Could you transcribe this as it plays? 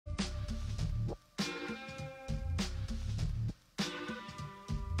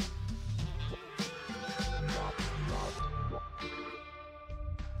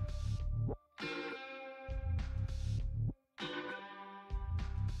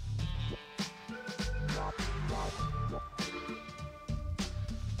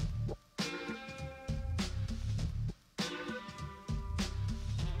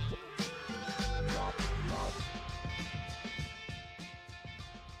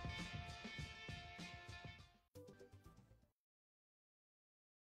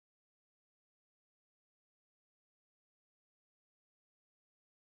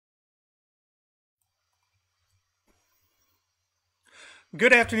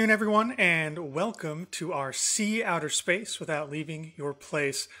Good afternoon, everyone, and welcome to our See Outer Space Without Leaving Your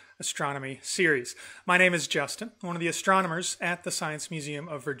Place Astronomy series. My name is Justin, one of the astronomers at the Science Museum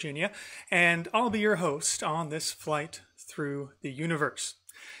of Virginia, and I'll be your host on this flight through the universe.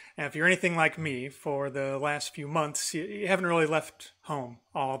 Now, if you're anything like me, for the last few months, you haven't really left home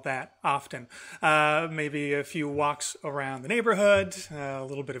all that often. Maybe a few walks around the neighborhood, a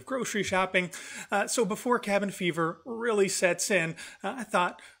little bit of grocery shopping. So before cabin fever really sets in, I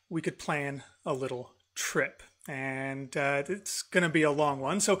thought we could plan a little trip. And it's going to be a long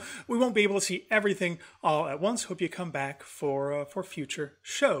one, so we won't be able to see everything all at once. Hope you come back for future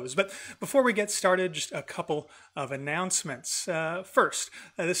shows. But before we get started, just a couple of announcements. First,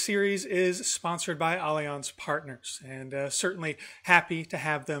 this series is sponsored by Allianz Partners, and certainly happy to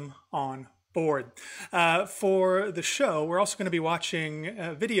have them on board. For the show, we're also going to be watching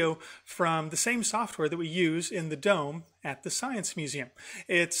a video from the same software that we use in the dome at the Science Museum.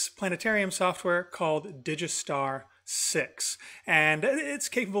 It's planetarium software called Digistar 6, and it's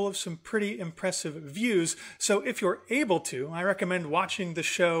capable of some pretty impressive views. So if you're able to, I recommend watching the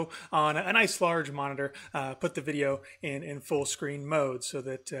show on a nice large monitor. Put the video in full screen mode so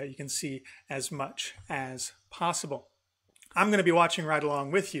that you can see as much as possible. I'm going to be watching right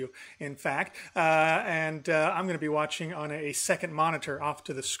along with you, in fact, and I'm going to be watching on a second monitor off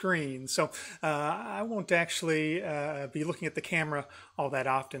to the screen. So I won't actually be looking at the camera all that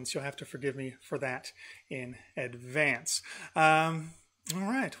often, so you'll have to forgive me for that in advance. All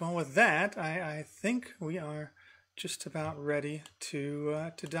right, well, with that, I think we are just about ready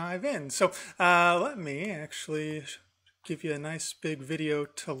to dive in. So let me actually give you a nice big video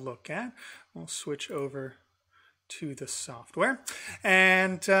to look at. We'll switch over to the software,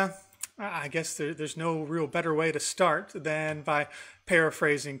 and I guess there's no real better way to start than by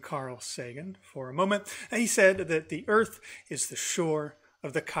paraphrasing Carl Sagan for a moment. He said that the Earth is the shore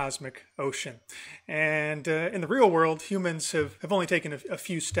of the cosmic ocean, and in the real world, humans have only taken a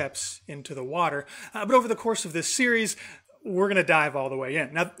few steps into the water, but over the course of this series, we're going to dive all the way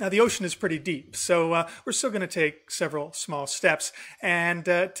in. Now the ocean is pretty deep, so we're still going to take several small steps. And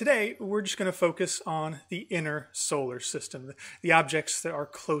today, we're just going to focus on the inner solar system, the objects that are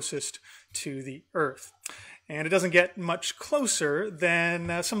closest to the Earth. And it doesn't get much closer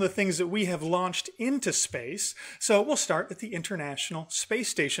than some of the things that we have launched into space. So we'll start at the International Space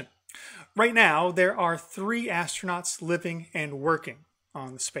Station. Right now, there are 3 astronauts living and working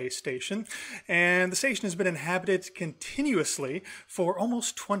on the space station, and the station has been inhabited continuously for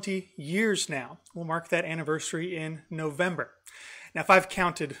almost 20 years now. We'll mark that anniversary in November. Now, if I've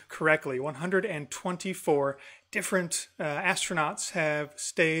counted correctly, 124 different astronauts have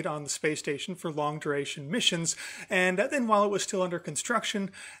stayed on the space station for long-duration missions, and then while it was still under construction,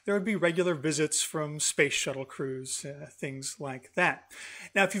 there would be regular visits from space shuttle crews, things like that.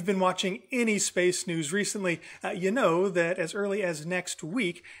 Now, if you've been watching any space news recently, you know that as early as next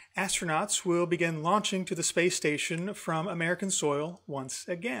week, astronauts will begin launching to the space station from American soil once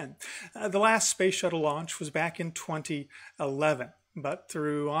again. The last space shuttle launch was back in 2011. But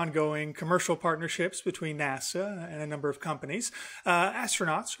through ongoing commercial partnerships between NASA and a number of companies,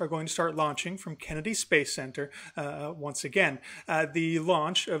 astronauts are going to start launching from Kennedy Space Center once again. The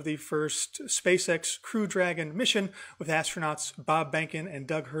launch of the first SpaceX Crew Dragon mission with astronauts Bob Behnken and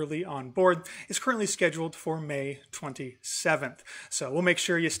Doug Hurley on board is currently scheduled for May 27th. So we'll make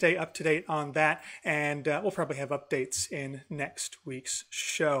sure you stay up to date on that, and we'll probably have updates in next week's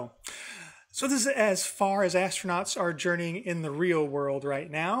show. So this is as far as astronauts are journeying in the real world right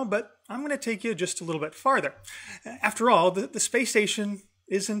now, but I'm going to take you just a little bit farther. After all, the space station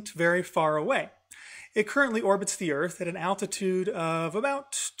isn't very far away. It currently orbits the Earth at an altitude of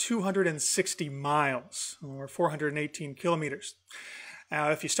about 260 miles, or 418 kilometers.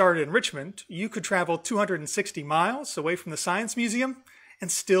 Now, if you started in Richmond, you could travel 260 miles away from the Science Museum and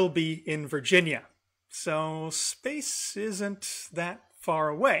still be in Virginia. So space isn't that far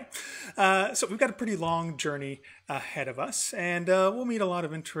away. So we've got a pretty long journey ahead of us, and we'll meet a lot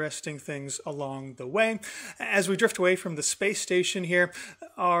of interesting things along the way. As we drift away from the space station here,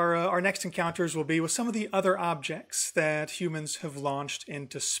 our next encounters will be with some of the other objects that humans have launched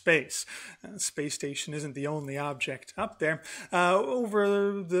into space. The space station isn't the only object up there.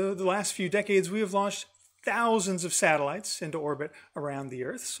 Over the last few decades, we have launched thousands of satellites into orbit around the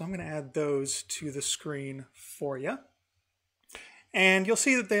Earth, so I'm going to add those to the screen for you. And you'll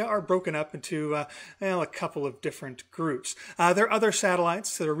see that they are broken up into a couple of different groups. There are other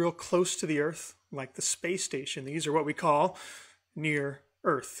satellites that are real close to the Earth, like the space station. These are what we call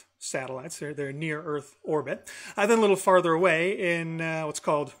near-Earth satellites. They're near Earth orbit. Then a little farther away in what's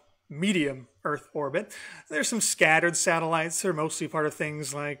called medium Earth orbit. There's some scattered satellites. They're mostly part of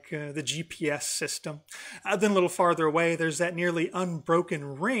things like the GPS system. Then a little farther away, there's that nearly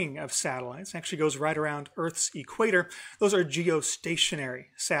unbroken ring of satellites. It actually goes right around Earth's equator. Those are geostationary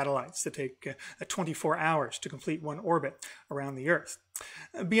satellites that take 24 hours to complete one orbit around the Earth.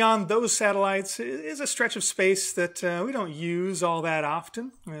 Beyond those satellites is a stretch of space that we don't use all that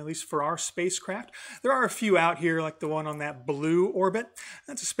often, at least for our spacecraft. There are a few out here, like the one on that blue orbit.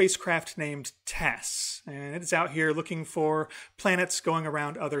 That's a spacecraft named TESS, and it's out here looking for planets going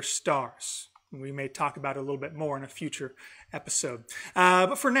around other stars. We may talk about it a little bit more in a future episode.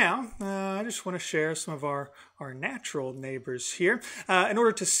 But for now, I just want to share some of our natural neighbors here. In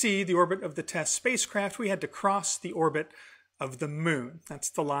order to see the orbit of the TESS spacecraft, we had to cross the orbit of the moon.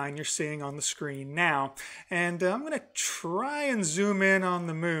 That's the line you're seeing on the screen now. And I'm going to try and zoom in on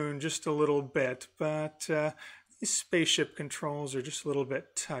the moon just a little bit, but these spaceship controls are just a little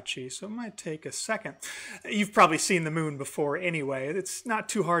bit touchy, so it might take a second. You've probably seen the moon before anyway. It's not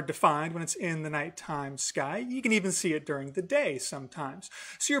too hard to find when it's in the nighttime sky. You can even see it during the day sometimes.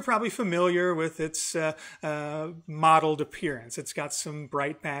 So you're probably familiar with its mottled appearance. It's got some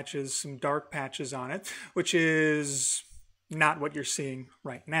bright patches, some dark patches on it, which is not what you're seeing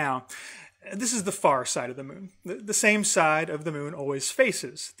right now. This is the far side of the moon. The same side of the moon always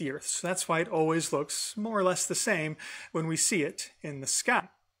faces the Earth, so that's why it always looks more or less the same when we see it in the sky.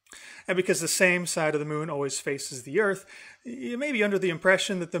 And because the same side of the moon always faces the Earth, you may be under the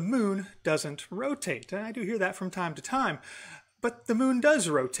impression that the moon doesn't rotate. I do hear that from time to time, but the moon does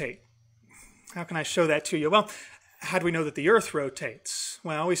rotate. How can I show that to you? Well, how do we know that the Earth rotates?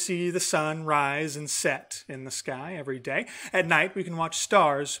 Well, we see the sun rise and set in the sky every day. At night, we can watch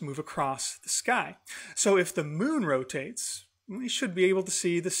stars move across the sky. So if the moon rotates, we should be able to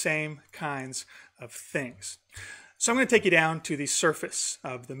see the same kinds of things. So I'm going to take you down to the surface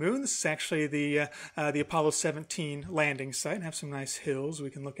of the moon. This is actually the Apollo 17 landing site. I have some nice hills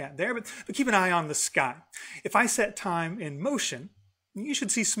we can look at there, but keep an eye on the sky. If I set time in motion, you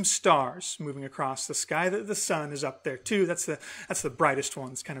should see some stars moving across the sky. The sun is up there too. That's the brightest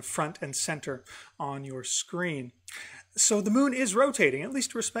one. It's kind of front and center on your screen. So the moon is rotating, at least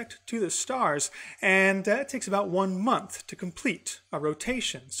with respect to the stars, and it takes about 1 month to complete a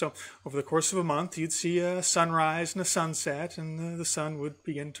rotation. So over the course of a month, you'd see a sunrise and a sunset, and the sun would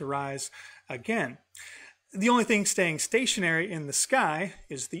begin to rise again. The only thing staying stationary in the sky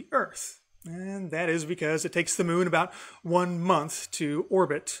is the Earth. And that is because it takes the moon about 1 month to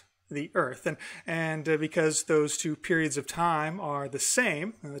orbit the Earth. And because those two periods of time are the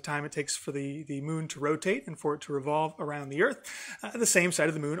same, the time it takes for the moon to rotate and for it to revolve around the Earth, the same side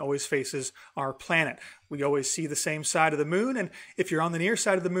of the moon always faces our planet. We always see the same side of the moon, and if you're on the near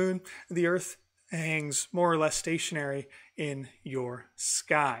side of the moon, the Earth hangs more or less stationary in your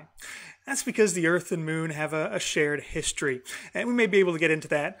sky. That's because the Earth and Moon have a shared history, and we may be able to get into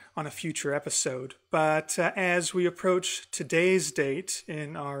that on a future episode. But as we approach today's date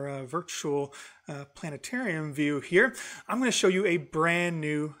in our virtual planetarium view here, I'm going to show you a brand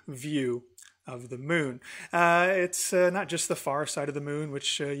new view of the moon. It's not just the far side of the moon,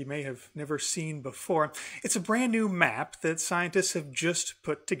 which you may have never seen before. It's a brand new map that scientists have just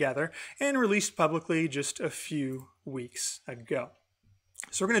put together and released publicly just a few weeks ago.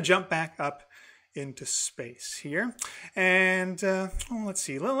 So we're going to jump back up into space here. And let's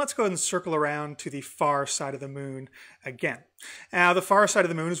see. Let's go ahead and circle around to the far side of the moon again. Now, the far side of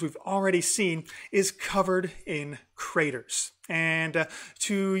the moon, as we've already seen, is covered in craters. And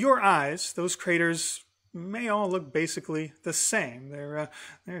to your eyes, those craters may all look basically the same.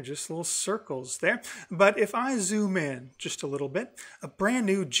 They're just little circles there. But if I zoom in just a little bit, a brand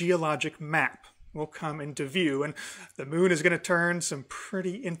new geologic map will come into view, and the moon is going to turn some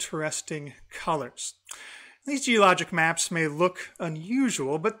pretty interesting colors. These geologic maps may look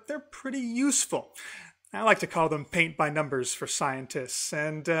unusual, but they're pretty useful. I like to call them paint by numbers for scientists,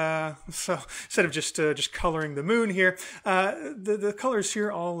 and so instead of just coloring the moon here, the colors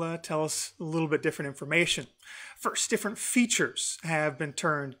here all tell us a little bit different information. First, different features have been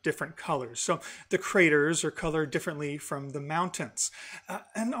turned different colors. So the craters are colored differently from the mountains.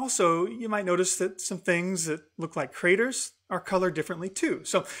 And also, you might notice that some things that look like craters are colored differently too.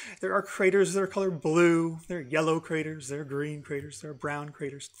 So there are craters that are colored blue, there are yellow craters, there are green craters, there are brown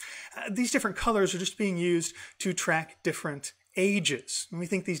craters. These different colors are just being used to track different ages. And we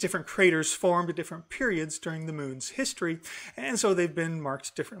think these different craters formed at different periods during the moon's history, and so they've been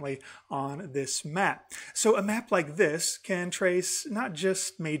marked differently on this map. So a map like this can trace not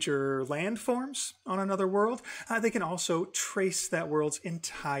just major landforms on another world, they can also trace that world's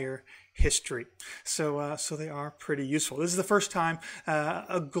entire history. So they are pretty useful. This is the first time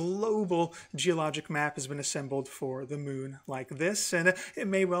a global geologic map has been assembled for the moon like this, and it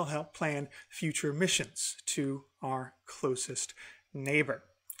may well help plan future missions to our closest neighbor.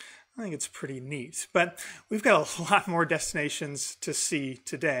 I think it's pretty neat, but we've got a lot more destinations to see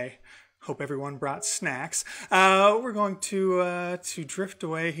today. Hope everyone brought snacks. We're going to drift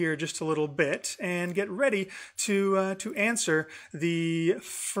away here just a little bit and get ready to answer the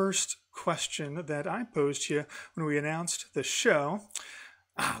first question that I posed to you when we announced the show.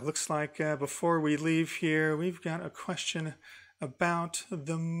 Looks like before we leave here, we've got a question about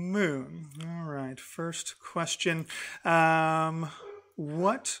the moon. All right, first question.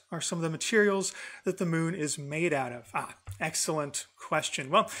 What are some of the materials that the moon is made out of? Excellent question.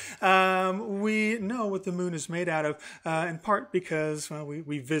 Well, we know what the moon is made out of in part because, well,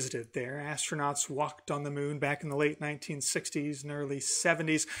 we visited there. Astronauts walked on the moon back in the late 1960s and early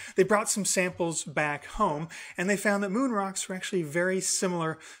 70s. They brought some samples back home, and they found that moon rocks were actually very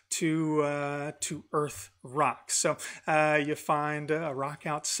similar to Earth rocks. So you find a rock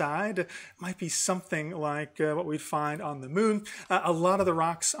outside. It might be something like what we'd find on the moon. A lot of the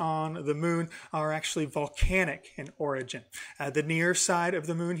rocks on the moon are actually volcanic in origin. The near side of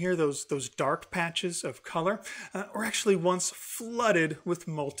the moon here, those dark patches of color, were actually once flooded with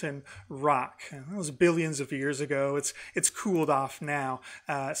molten rock. That was billions of years ago. It's cooled off now,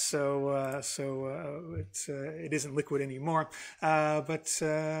 so it isn't liquid anymore. But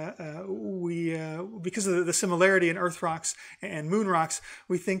because of the similarity in Earth rocks and moon rocks,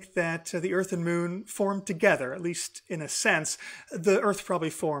 we think that the Earth and moon formed together, at least in a sense. The Earth probably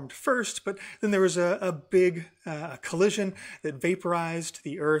formed first, but then there was a big collision that vaporized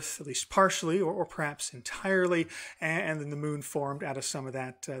the Earth, at least partially or perhaps entirely, and then the moon formed out of some of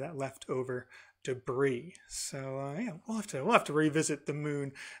that leftover debris. So yeah, we'll have to revisit the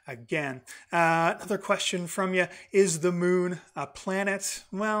moon again. Another question from you: is the moon a planet?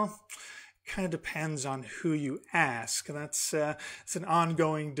 Well, kind of depends on who you ask. That's it's an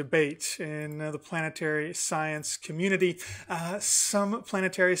ongoing debate in the planetary science community. Some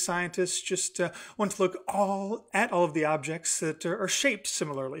planetary scientists just want to look at all of the objects that are shaped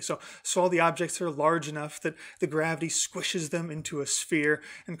similarly. So all the objects are large enough that the gravity squishes them into a sphere,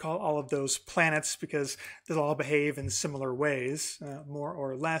 and call all of those planets because they'll all behave in similar ways, more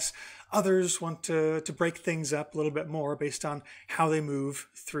or less. Others want to break things up a little bit more based on how they move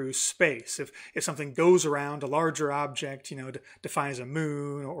through space. If something goes around a larger object, defined as a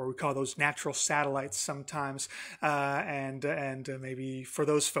moon, or we call those natural satellites sometimes, and maybe for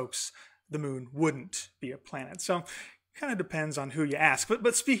those folks, the moon wouldn't be a planet. So kind of depends on who you ask.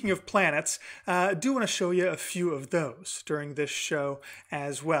 But speaking of planets, I do want to show you a few of those during this show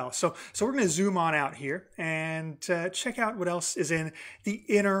as well. So we're going to zoom on out here and check out what else is in the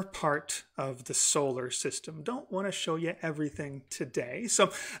inner part of the solar system. Don't want to show you everything today.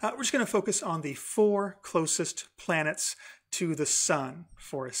 So we're just going to focus on the 4 closest planets to the sun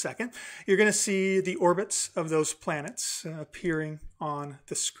for a second. You're going to see the orbits of those planets appearing on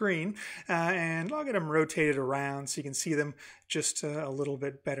the screen, and I'll get them rotated around so you can see them just a little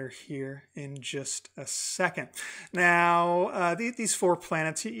bit better here in just a second. Now, these 4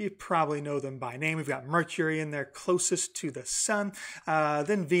 planets, you probably know them by name. We've got Mercury in there, closest to the sun,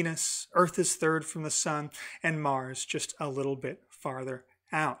 then Venus, Earth is third from the sun, and Mars just a little bit farther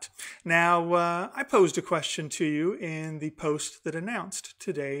out. Now, I posed a question to you in the post that announced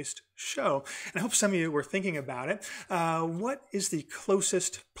today's show, and I hope some of you were thinking about it. What is the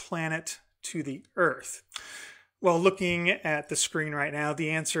closest planet to the Earth? Well, looking at the screen right now,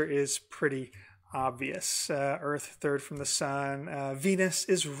 the answer is pretty obvious. Earth third from the sun. Venus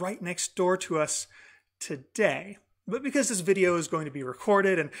is right next door to us today. But because this video is going to be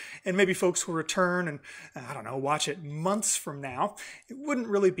recorded and maybe folks will return and, I don't know, watch it months from now, it wouldn't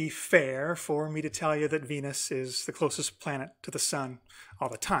really be fair for me to tell you that Venus is the closest planet to the sun all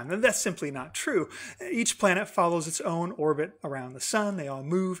the time. And that's simply not true. Each planet follows its own orbit around the sun. They all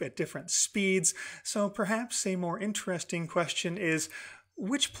move at different speeds. So perhaps a more interesting question is,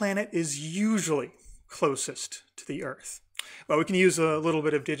 which planet is usually closest to the Earth? Well, we can use a little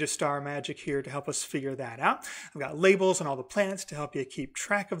bit of Digistar magic here to help us figure that out. I've got labels on all the planets to help you keep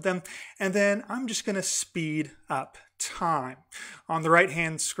track of them. And then I'm just going to speed up time. On the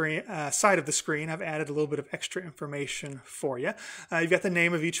right-hand side of the screen, I've added a little bit of extra information for you. You've got the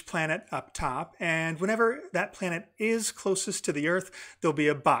name of each planet up top, and whenever that planet is closest to the Earth, there'll be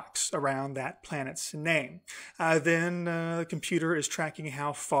a box around that planet's name. Then the computer is tracking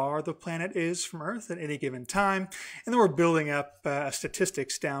how far the planet is from Earth at any given time, and then we're building up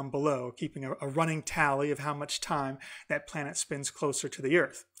statistics down below, keeping a running tally of how much time that planet spends closer to the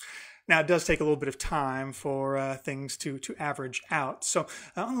Earth. Now, it does take a little bit of time for things to average out. So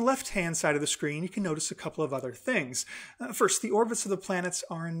on the left-hand side of the screen, you can notice a couple of other things. First, the orbits of the planets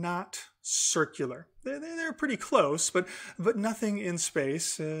are not circular. They're pretty close, but nothing in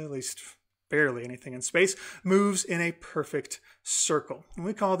space, at least barely anything in space, moves in a perfect circle. And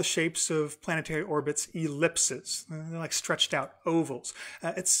we call the shapes of planetary orbits ellipses. They're like stretched out ovals.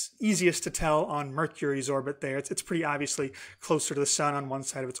 It's easiest to tell on Mercury's orbit there. It's pretty obviously closer to the sun on one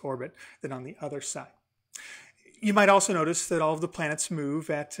side of its orbit than on the other side. You might also notice that all of the planets move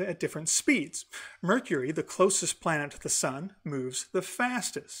at different speeds. Mercury, the closest planet to the sun, moves the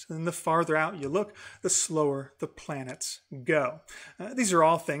fastest. And the farther out you look, the slower the planets go. These are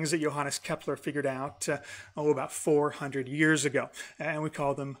all things that Johannes Kepler figured out about 400 years ago. And we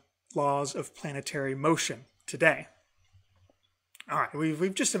call them laws of planetary motion today. All right,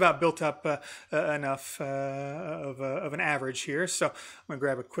 we've just about built up enough of an average here, so I'm going to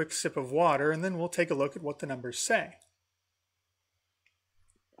grab a quick sip of water, and then we'll take a look at what the numbers say.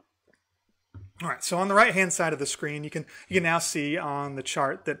 All right, so on the right-hand side of the screen, you can now see on the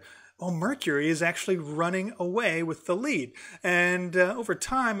chart that Mercury is actually running away with the lead, and over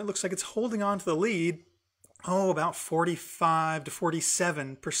time, it looks like it's holding on to the lead about 45 to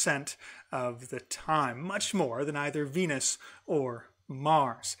 47% of the time, much more than either Venus or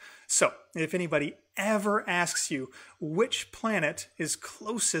Mars. So, if anybody ever asks you which planet is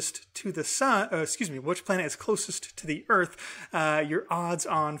closest to the sun, which planet is closest to the Earth, your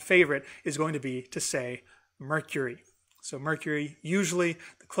odds-on favorite is going to be to say Mercury. So Mercury, usually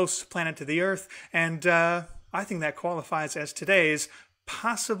the closest planet to the Earth, and I think that qualifies as today's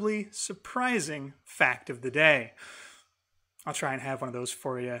possibly surprising fact of the day. I'll try and have one of those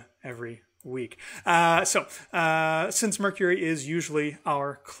for you every week. Since Mercury is usually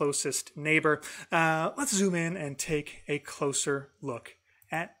our closest neighbor, let's zoom in and take a closer look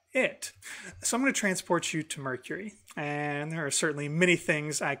at it. So I'm going to transport you to Mercury, and there are certainly many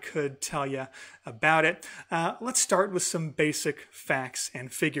things I could tell you about it. Let's start with some basic facts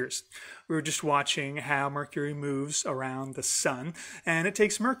and figures. We were just watching how Mercury moves around the sun, and it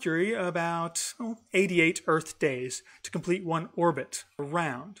takes Mercury about 88 Earth days to complete one orbit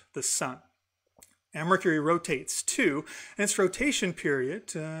around the sun. And Mercury rotates too, and its rotation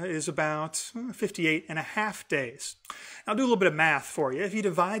period is about 58.5 days. I'll do a little bit of math for you. If you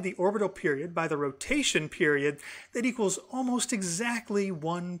divide the orbital period by the rotation period, that equals almost exactly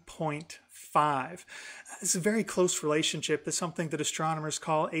 1.5. It's a very close relationship to something that astronomers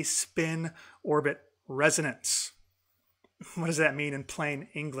call a spin-orbit resonance. What does that mean in plain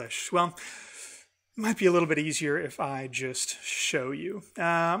English? Well, it might be a little bit easier if I just show you.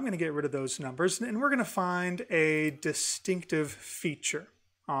 I'm going to get rid of those numbers, and we're going to find a distinctive feature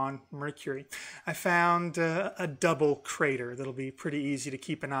on Mercury. I found a double crater that'll be pretty easy to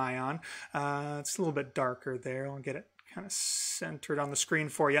keep an eye on. It's a little bit darker there. I'll get it kind of centered on the screen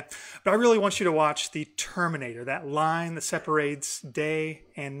for you. But I really want you to watch the terminator, that line that separates day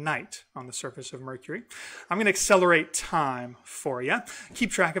and night on the surface of Mercury. I'm going to accelerate time for you.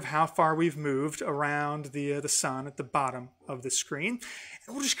 Keep track of how far we've moved around the sun at the bottom of the screen.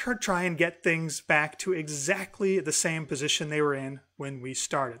 And we'll just try and get things back to exactly the same position they were in when we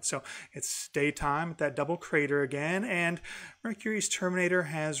started. So it's daytime at that double crater again, and Mercury's terminator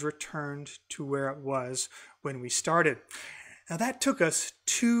has returned to where it was when we started. Now that took us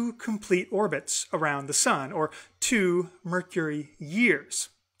 2 complete orbits around the sun, or 2 Mercury years.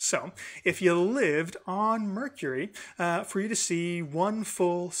 So if you lived on Mercury, for you to see 1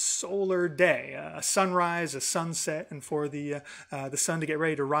 full solar day, a sunrise, a sunset, and for the sun to get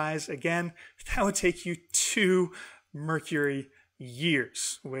ready to rise again, that would take you 2 Mercury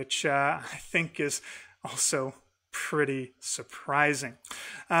years, which I think is also pretty surprising.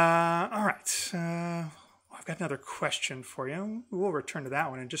 All right. I've got another question for you. We'll return to that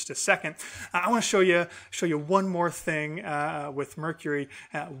one in just a second. I want to show you one more thing with Mercury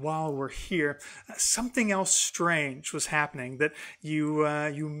while we're here. Something else strange was happening that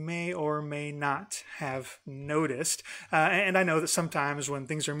you may or may not have noticed. And I know that sometimes when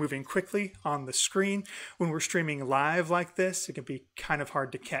things are moving quickly on the screen, when we're streaming live like this, it can be kind of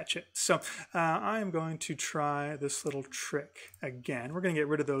hard to catch it. So I'm going to try this little trick again. We're going to get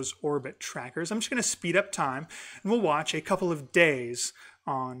rid of those orbit trackers. I'm just going to speed up time, and we'll watch a couple of days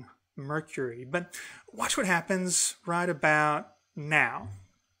on Mercury. But watch what happens right about now.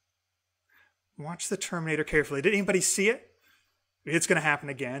 Watch the terminator carefully. Did anybody see it? It's going to happen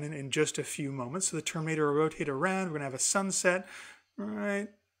again in just a few moments. So the terminator will rotate around. We're going to have a sunset right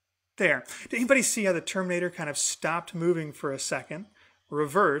there. Did anybody see how the terminator kind of stopped moving for a second,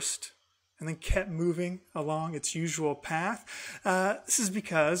 reversed, and then kept moving along its usual path. This is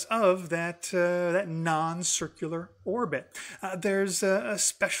because of that non-circular orbit. There's a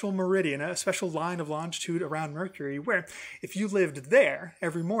special meridian, a special line of longitude around Mercury where if you lived there,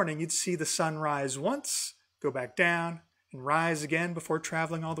 every morning you'd see the sun rise once, go back down, and rise again before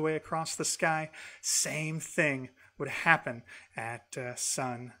traveling all the way across the sky. Same thing would happen at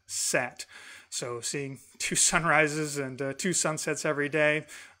sunset. So seeing 2 sunrises and 2 sunsets every day,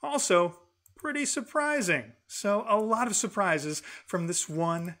 also pretty surprising. So a lot of surprises from this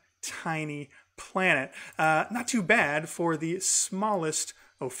one tiny planet. Not too bad for the smallest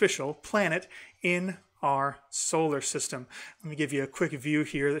official planet in our solar system. Let me give you a quick view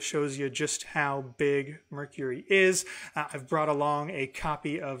here that shows you just how big Mercury is. I've brought along a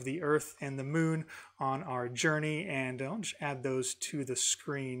copy of the Earth and the Moon on our journey, and I'll just add those to the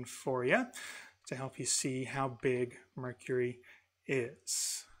screen for you to help you see how big Mercury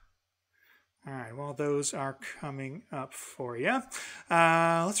is. All right, well, those are coming up for you.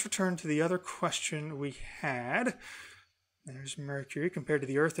 Let's return to the other question we had. There's Mercury compared to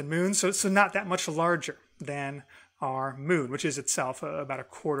the Earth and Moon, so not that much larger than our Moon, which is itself about a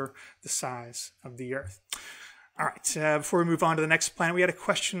quarter the size of the Earth. All right, before we move on to the next planet, we had a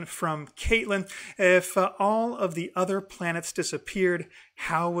question from Caitlin. If all of the other planets disappeared,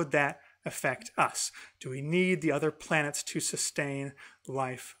 how would that affect us? Do we need the other planets to sustain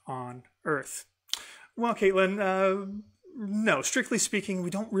life on Earth? Well, Caitlin, no. Strictly speaking,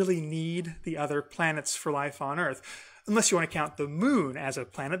 we don't really need the other planets for life on Earth. Unless you want to count the Moon as a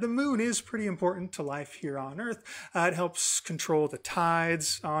planet. The Moon is pretty important to life here on Earth. It helps control the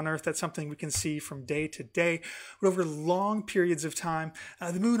tides on Earth. That's something we can see from day to day. But over long periods of time,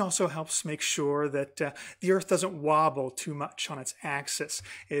 the Moon also helps make sure that the Earth doesn't wobble too much on its axis.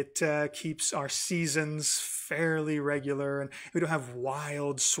 It keeps our seasons fairly regular, and we don't have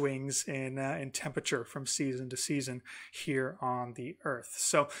wild swings in temperature from season to season here on the Earth.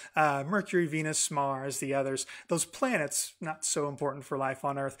 So Mercury, Venus, Mars, the others, those planets, not so important for life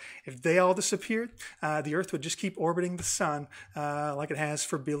on Earth. If they all disappeared, the Earth would just keep orbiting the sun like it has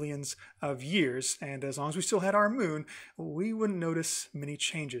for billions of years. And as long as we still had our Moon, we wouldn't notice many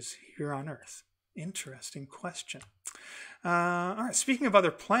changes here on Earth. Interesting question. All right, speaking of other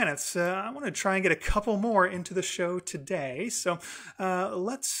planets, I want to try and get a couple more into the show today. So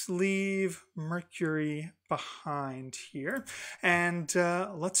let's leave Mercury behind here, and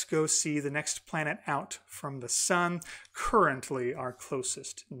let's go see the next planet out from the sun, currently our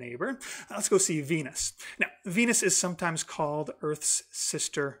closest neighbor. Let's go see Venus. Now, Venus is sometimes called Earth's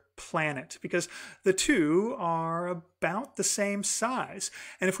sister planet because the two are about the same size.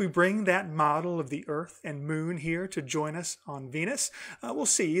 And if we bring that model of the Earth and Moon here to join us on Venus, we'll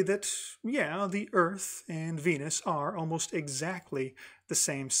see that, yeah, the Earth and Venus are almost exactly the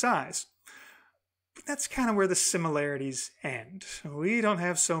same size. But that's kind of where the similarities end. We don't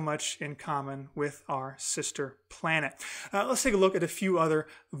have so much in common with our sister planet. Let's take a look at a few other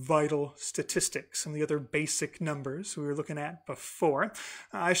vital statistics, some of the other basic numbers we were looking at before.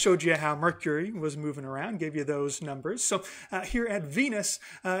 I showed you how Mercury was moving around, gave you those numbers. So here at Venus,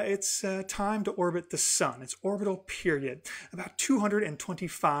 it's time to orbit the sun, its orbital period, about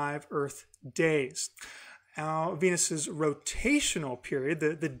 225 Earth days. Now, Venus's rotational period,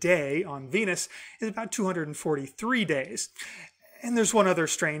 the day on Venus, is about 243 days. And there's one other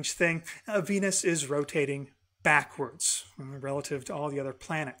strange thing. Venus is rotating backwards relative to all the other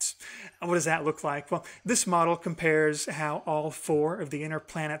planets. What does that look like? Well, this model compares how all 4 of the inner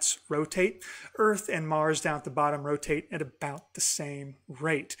planets rotate. Earth and Mars down at the bottom rotate at about the same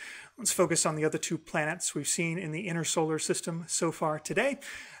rate. Let's focus on the other 2 planets we've seen in the inner solar system so far today.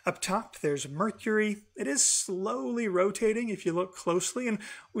 Up top, there's Mercury. It is slowly rotating if you look closely, and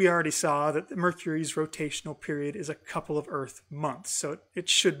we already saw that Mercury's rotational period is a couple of Earth months, so it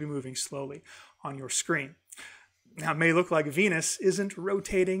should be moving slowly on your screen. Now, it may look like Venus isn't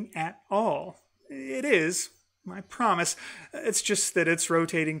rotating at all. It is, I promise. It's just that it's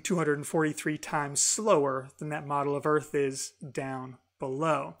rotating 243 times slower than that model of Earth is down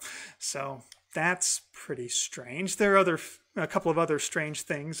below. So that's pretty strange. There are a couple of other strange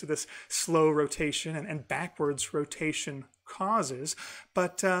things that this slow rotation and backwards rotation causes,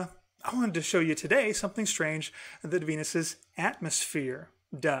 but I wanted to show you today something strange that Venus's atmosphere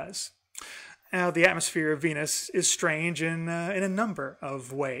does. Now, the atmosphere of Venus is strange in a number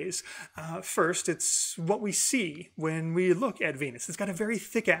of ways. First, it's what we see when we look at Venus. It's got a very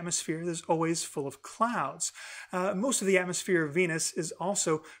thick atmosphere that's always full of clouds. Most of the atmosphere of Venus is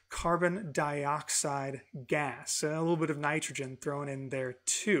also carbon dioxide gas, a little bit of nitrogen thrown in there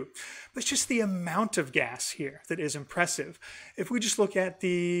too. But it's just the amount of gas here that is impressive. If we just look at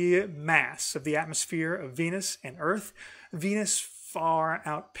the mass of the atmosphere of Venus and Earth, Venus far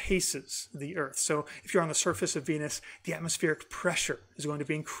outpaces the Earth. So if you're on the surface of Venus, the atmospheric pressure is going to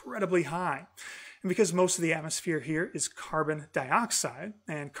be incredibly high. And because most of the atmosphere here is carbon dioxide,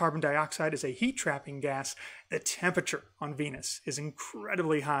 and carbon dioxide is a heat-trapping gas, the temperature on Venus is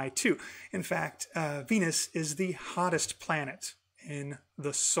incredibly high too. In fact, Venus is the hottest planet in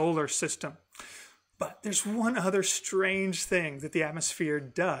the solar system. But there's one other strange thing that the atmosphere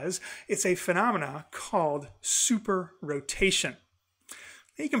does. It's a phenomena called superrotation.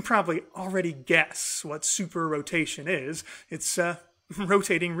 You can probably already guess what superrotation is. It's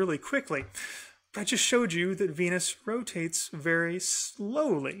rotating really quickly. But I just showed you that Venus rotates very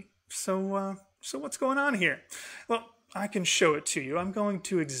slowly. So what's going on here? Well, I can show it to you. I'm going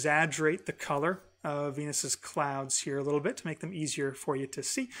to exaggerate the color of Venus's clouds here a little bit to make them easier for you to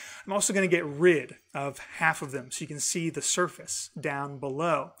see. I'm also going to get rid of half of them so you can see the surface down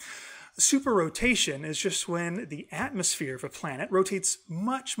below. Superrotation is just when the atmosphere of a planet rotates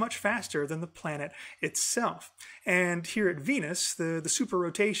much, much faster than the planet itself. And here at Venus, the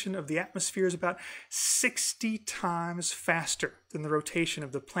superrotation of the atmosphere is about 60 times faster than the rotation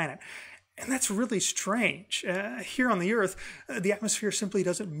of the planet. And that's really strange. Here on the Earth, the atmosphere simply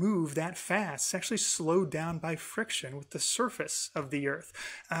doesn't move that fast. It's actually slowed down by friction with the surface of the Earth.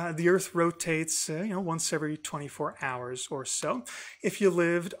 The Earth rotates, once every 24 hours or so. If you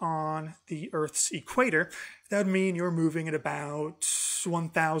lived on the Earth's equator, that would mean you're moving at about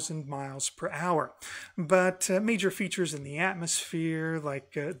 1,000 miles per hour. But major features in the atmosphere,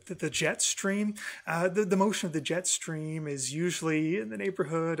 like the jet stream, the motion of the jet stream is usually in the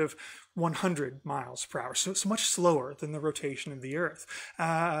neighborhood of 100 miles per hour, so it's much slower than the rotation of the Earth.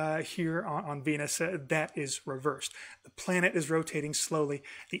 Here on Venus, that is reversed. The planet is rotating slowly.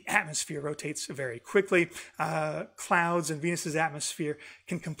 The atmosphere rotates very quickly. Clouds in Venus's atmosphere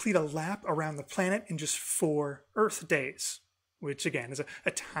can complete a lap around the planet in just 4 Earth days, which again is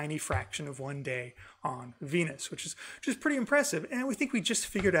a tiny fraction of 1 day on Venus, which is just pretty impressive. And we think we just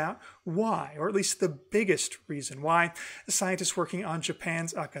figured out why, or at least the biggest reason why. The scientists working on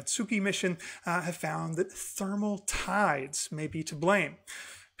Japan's Akatsuki mission have found that thermal tides may be to blame.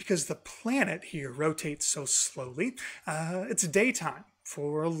 Because the planet here rotates so slowly, it's daytime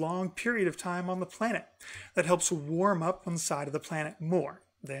for a long period of time on the planet. That helps warm up one side of the planet more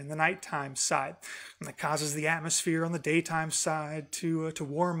than the nighttime side. And that causes the atmosphere on the daytime side to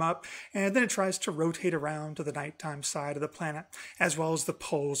warm up, and then it tries to rotate around to the nighttime side of the planet, as well as the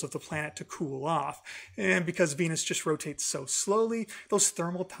poles of the planet to cool off. And because Venus just rotates so slowly, those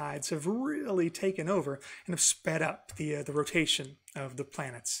thermal tides have really taken over and have sped up the rotation of the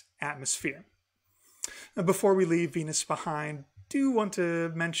planet's atmosphere. Now, before we leave Venus behind, do want to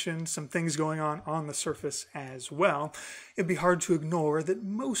mention some things going on the surface as well. It'd be hard to ignore that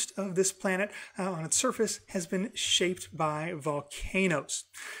most of this planet on its surface has been shaped by volcanoes.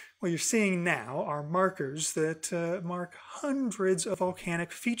 What you're seeing now are markers that mark hundreds of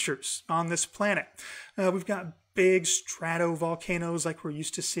volcanic features on this planet. We've got big stratovolcanoes like we're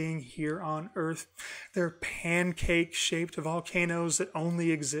used to seeing here on Earth. There are pancake-shaped volcanoes that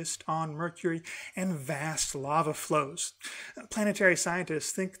only exist on Mercury, and vast lava flows. Planetary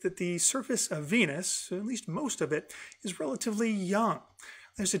scientists think that the surface of Venus, at least most of it, is relatively young.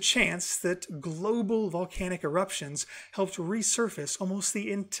 There's a chance that global volcanic eruptions helped resurface almost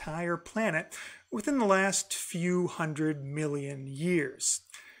the entire planet within the last few 100 million years.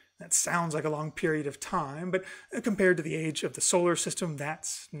 That sounds like a long period of time, but compared to the age of the solar system,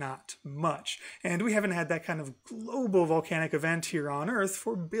 that's not much. And we haven't had that kind of global volcanic event here on Earth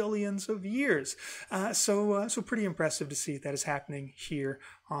for billions of years. So pretty impressive to see that is happening here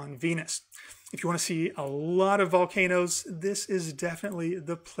on Venus. If you want to see a lot of volcanoes, this is definitely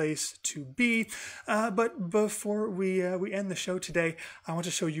the place to be. But before we end the show today, I want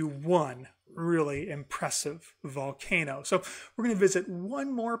to show you one really impressive volcano. So we're going to visit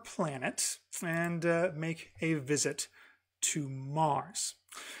one more planet and make a visit to Mars.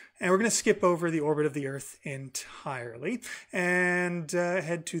 And we're going to skip over the orbit of the Earth entirely and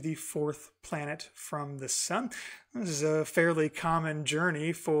head to the fourth planet from the Sun. This is a fairly common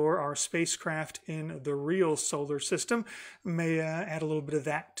journey for our spacecraft in the real solar system. May add a little bit of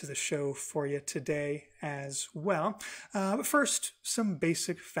that to the show for you today as well. But first, some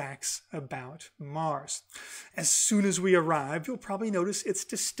basic facts about Mars. As soon as we arrive, you'll probably notice its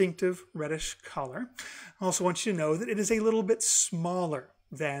distinctive reddish color. I also want you to know that it is a little bit smaller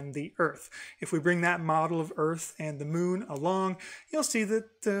than the Earth. If we bring that model of Earth and the Moon along, you'll see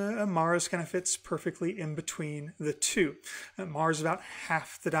that Mars kind of fits perfectly in between the two. Mars is about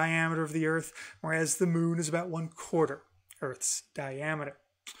half the diameter of the Earth, whereas the Moon is about 1/4 Earth's diameter.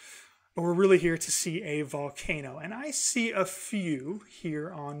 But we're really here to see a volcano, and I see a few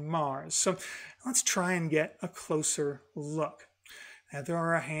here on Mars. So let's try and get a closer look. Now, there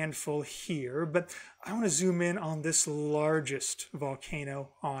are a handful here, but I want to zoom in on this largest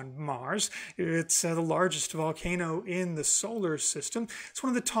volcano on Mars. It's the largest volcano in the solar system. It's one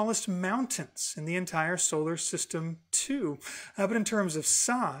of the tallest mountains in the entire solar system, too. But in terms of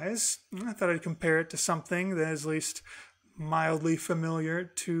size, I thought I'd compare it to something that is at least mildly familiar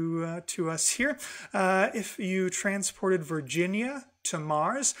to us here. If you transported Virginia to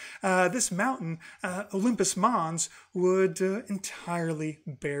Mars, this mountain, Olympus Mons, would entirely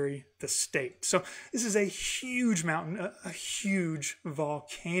bury the state. So this is a huge mountain, a huge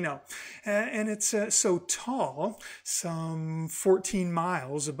volcano. And it's so tall, some 14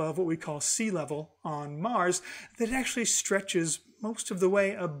 miles above what we call sea level on Mars, that it actually stretches most of the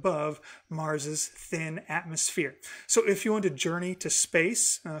way above Mars's thin atmosphere. So if you want to journey to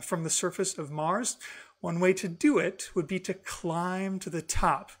space from the surface of Mars, one way to do it would be to climb to the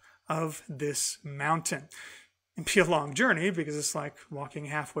top of this mountain. It'd be a long journey because it's like walking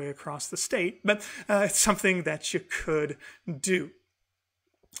halfway across the state, but it's something that you could do.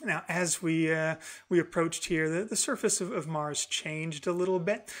 Now, as we approached here, the surface of Mars changed a little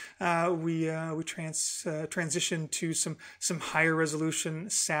bit. We transitioned to some higher resolution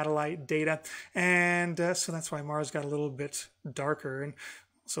satellite data, and so that's why Mars got a little bit darker. And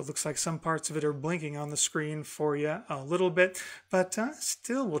so it looks like some parts of it are blinking on the screen for you a little bit, but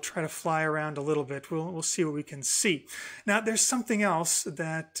still we'll try to fly around a little bit. We'll see what we can see. Now, there's something else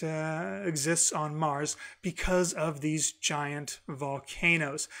that exists on Mars because of these giant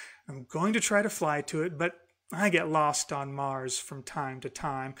volcanoes. I'm going to try to fly to it, but I get lost on Mars from time to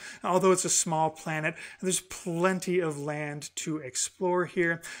time. Although it's a small planet, there's plenty of land to explore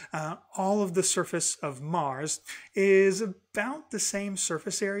here. All of the surface of Mars is about the same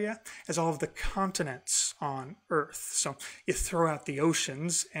surface area as all of the continents on Earth. So you throw out the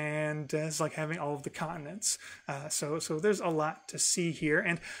oceans, and it's like having all of the continents. So there's a lot to see here,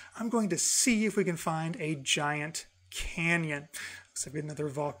 and I'm going to see if we can find a giant canyon. Looks like another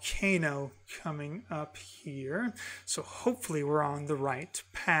volcano coming up here. So hopefully we're on the right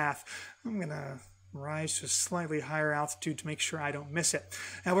path. I'm going to rise to a slightly higher altitude to make sure I don't miss it.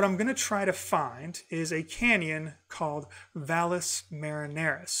 Now, what I'm going to try to find is a canyon called Valles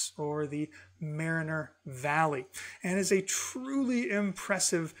Marineris, or the Mariner Valley, and is a truly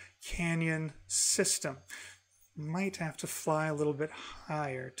impressive canyon system. Might have to fly a little bit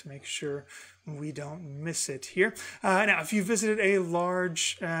higher to make sure we don't miss it here. Now, if you visited a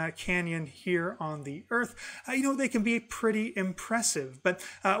large canyon here on the Earth, you know, they can be pretty impressive. But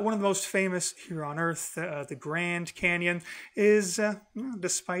one of the most famous here on Earth, the Grand Canyon, is,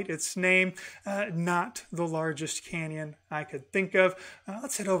 despite its name, not the largest canyon I could think of.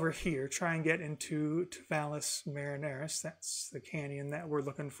 Let's head over here, try and get into Valles Marineris. That's the canyon that we're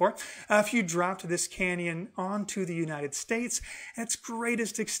looking for. If you dropped this canyon onto the United States, at its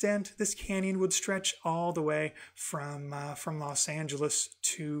greatest extent, this canyon would stretch all the way from Los Angeles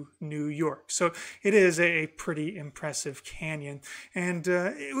to New York. So it is a pretty impressive canyon, and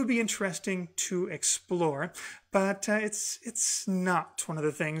it would be interesting to explore. But it's not one of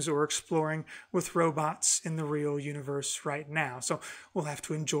the things we're exploring with robots in the real universe right now. So we'll have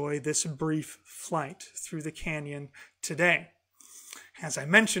to enjoy this brief flight through the canyon today. As I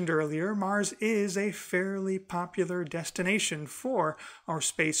mentioned earlier, Mars is a fairly popular destination for our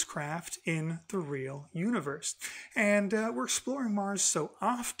spacecraft in the real universe. And we're exploring Mars so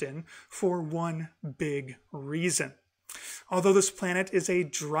often for one big reason. Although this planet is a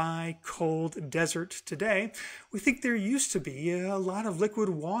dry, cold desert today, we think there used to be a lot of liquid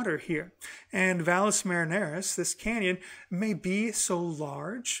water here. And Valles Marineris, this canyon, may be so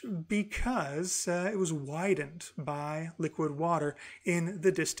large because it was widened by liquid water in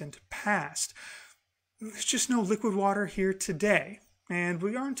the distant past. There's just no liquid water here today, and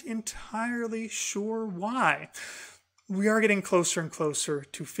we aren't entirely sure why. We are getting closer and closer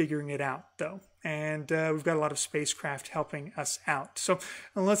to figuring it out, though, and we've got a lot of spacecraft helping us out. So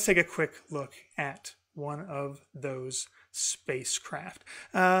let's take a quick look at one of those spacecraft.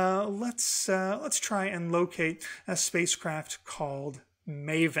 Let's try and locate a spacecraft called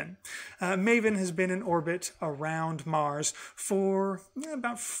MAVEN. MAVEN has been in orbit around Mars for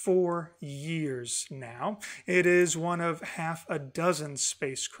about 4 years now. It is one of half a dozen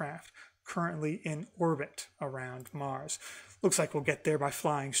spacecraft currently in orbit around Mars. Looks like we'll get there by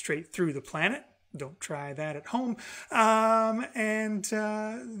flying straight through the planet. Don't try that at home.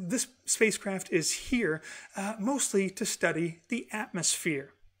 This spacecraft is here mostly to study the atmosphere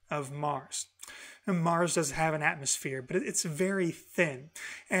of Mars. And Mars does have an atmosphere, but it's very thin.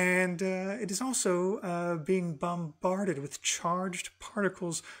 And it is also being bombarded with charged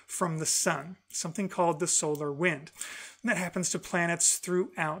particles from the sun, something called the solar wind. And that happens to planets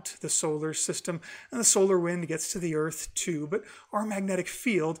throughout the solar system. And the solar wind gets to the Earth too, but our magnetic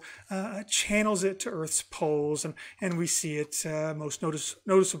field channels it to Earth's poles, and we see it most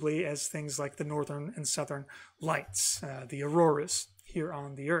noticeably as things like the northern and southern lights, the auroras here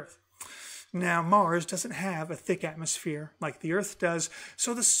on the Earth. Now, Mars doesn't have a thick atmosphere like the Earth does,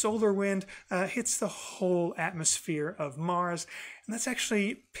 so the solar wind hits the whole atmosphere of Mars, and that's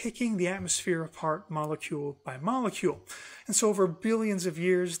actually picking the atmosphere apart molecule by molecule. And so over billions of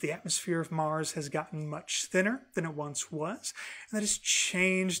years, the atmosphere of Mars has gotten much thinner than it once was, and that has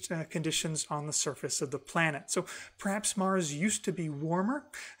changed conditions on the surface of the planet. So perhaps Mars used to be warmer,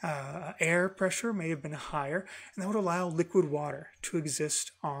 air pressure may have been higher, and that would allow liquid water to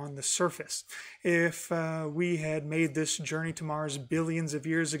exist on the surface. If we had made this journey to Mars billions of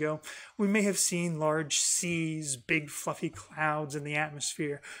years ago, we may have seen large seas, big fluffy clouds in the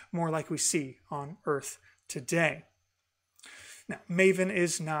atmosphere, more like we see on Earth today. Now, MAVEN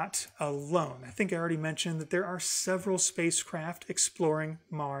is not alone. I think I already mentioned that there are several spacecraft exploring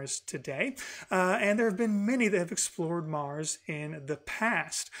Mars today, and there have been many that have explored Mars in the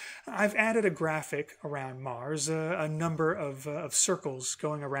past. I've added a graphic around Mars, a number of circles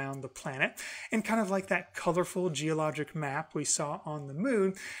going around the planet, and kind of like that colorful geologic map we saw on the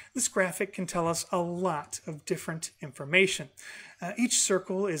moon, this graphic can tell us a lot of different information. Each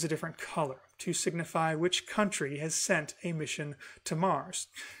circle is a different color to signify which country has sent a mission to Mars.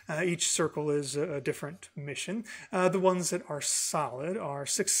 Each circle is a different mission. The ones that are solid are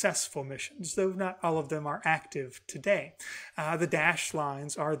successful missions, though not all of them are active today. The dashed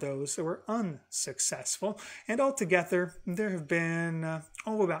lines are those that were unsuccessful, and altogether there have been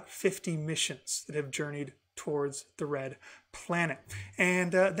about 50 missions that have journeyed towards the red planet.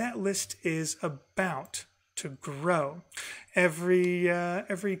 And that list is about to grow.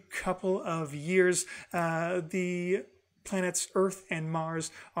 Every couple of years, the planets Earth and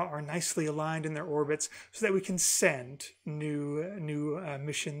Mars are nicely aligned in their orbits so that we can send new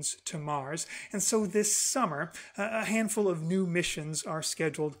missions to Mars. And so this summer, a handful of new missions are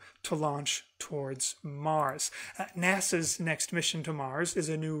scheduled to launch towards Mars. NASA's next mission to Mars is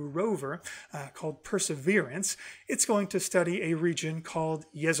a new rover called Perseverance. It's going to study a region called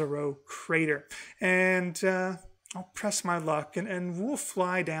Jezero Crater. And I'll press my luck and we'll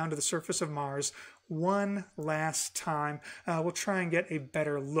fly down to the surface of Mars one last time. We'll try and get a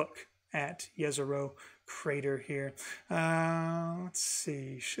better look at Jezero Crater here. Let's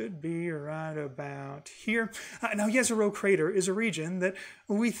see, should be right about here. Now, Jezero Crater is a region that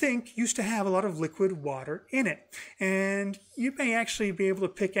we think used to have a lot of liquid water in it. And you may actually be able to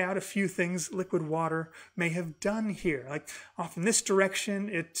pick out a few things liquid water may have done here. Like off in this direction,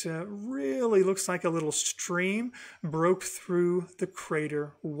 it really looks like a little stream broke through the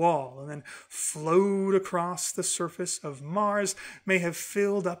crater wall and then flowed across the surface of Mars, may have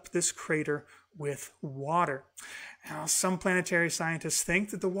filled up this crater with water. Now, some planetary scientists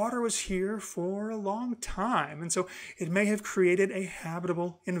think that the water was here for a long time, and so it may have created a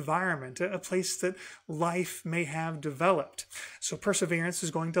habitable environment, a place that life may have developed. So Perseverance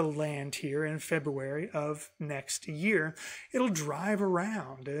is going to land here in February of next year. It'll drive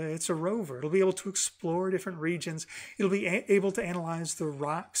around. It's a rover. It'll be able to explore different regions. It'll be able to analyze the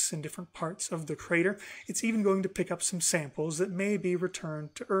rocks in different parts of the crater. It's even going to pick up some samples that may be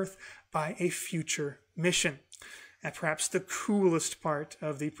returned to Earth by a future mission. And perhaps the coolest part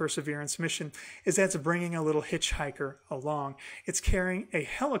of the Perseverance mission is that it's bringing a little hitchhiker along. It's carrying a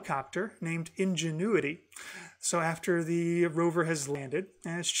helicopter named Ingenuity. So after the rover has landed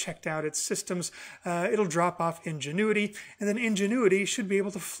and has checked out its systems, it'll drop off Ingenuity, and then Ingenuity should be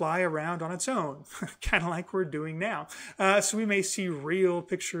able to fly around on its own, kind of like we're doing now. So we may see real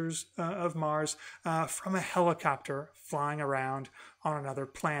pictures of Mars from a helicopter flying around on another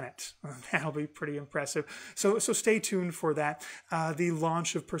planet. That'll be pretty impressive. So stay tuned for that. The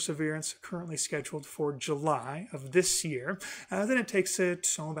launch of Perseverance currently scheduled for July of this year. Then it takes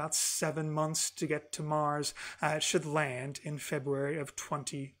it about 7 months to get to Mars. It should land in February of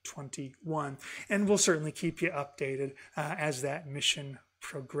 2021. And we'll certainly keep you updated as that mission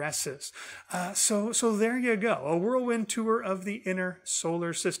progresses. So there you go. A whirlwind tour of the inner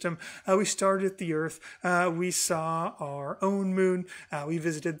solar system. We started at the Earth. We saw our own moon. We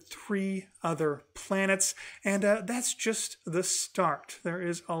visited 3 other planets. And that's just the start. There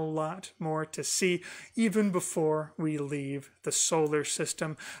is a lot more to see even before we leave the solar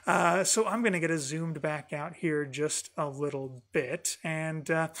system. So I'm going to get zoomed back out here just a little bit. And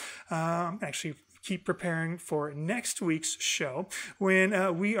actually keep preparing for next week's show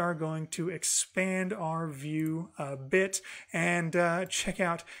when we are going to expand our view a bit and check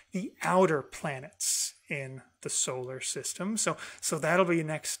out the outer planets in the solar system. So that'll be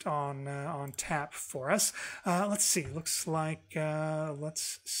next on tap for us. Let's see. Looks like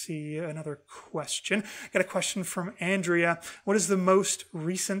let's see another question. Got a question from Andrea. What is the most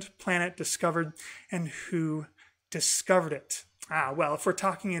recent planet discovered, and who discovered it? Well, if we're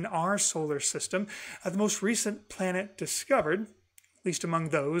talking in our solar system, the most recent planet discovered, at least among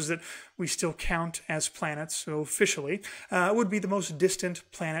those that we still count as planets so officially, would be the most distant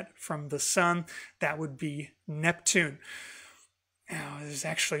planet from the Sun. That would be Neptune. Now, there's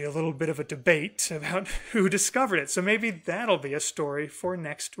actually a little bit of a debate about who discovered it, so maybe that'll be a story for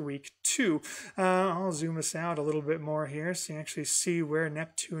next week, too. I'll zoom us out a little bit more here so you actually see where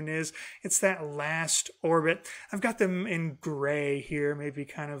Neptune is. It's that last orbit. I've got them in gray here, maybe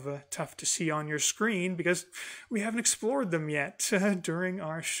kind of tough to see on your screen because we haven't explored them yet during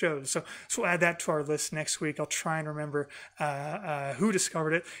our shows. So we'll add that to our list next week. I'll try and remember who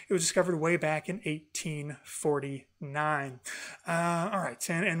discovered it. It was discovered way back in 1849. All right,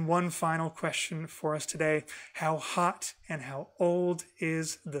 and one final question for us today. How hot and how old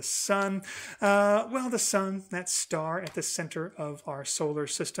is the Sun? Well, the Sun, that star at the center of our solar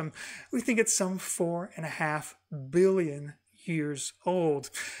system, we think it's some 4.5 billion years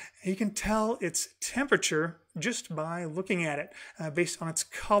old. You can tell its temperature just by looking at it based on its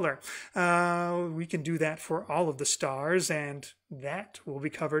color. We can do that for all of the stars, and that will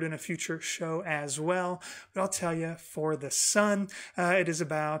be covered in a future show as well. But I'll tell you, for the Sun, it is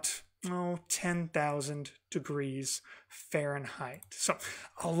about 10,000 degrees Fahrenheit. So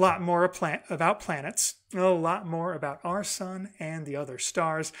a lot more about planets, a lot more about our Sun and the other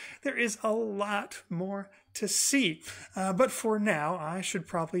stars. There is a lot more to see. But for now, I should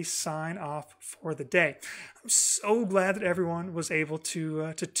probably sign off for the day. I'm so glad that everyone was able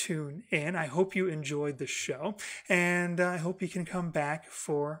to tune in. I hope you enjoyed the show, and I hope you can come back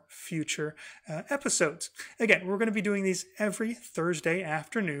for future episodes. Again, we're going to be doing these every Thursday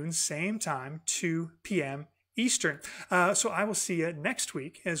afternoon, same time, 2 p.m. Eastern. So I will see you next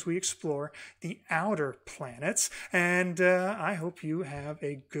week as we explore the outer planets, and I hope you have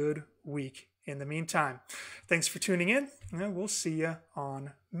a good week in the meantime. Thanks for tuning in, and we'll see you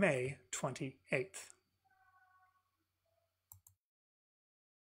on May 28th.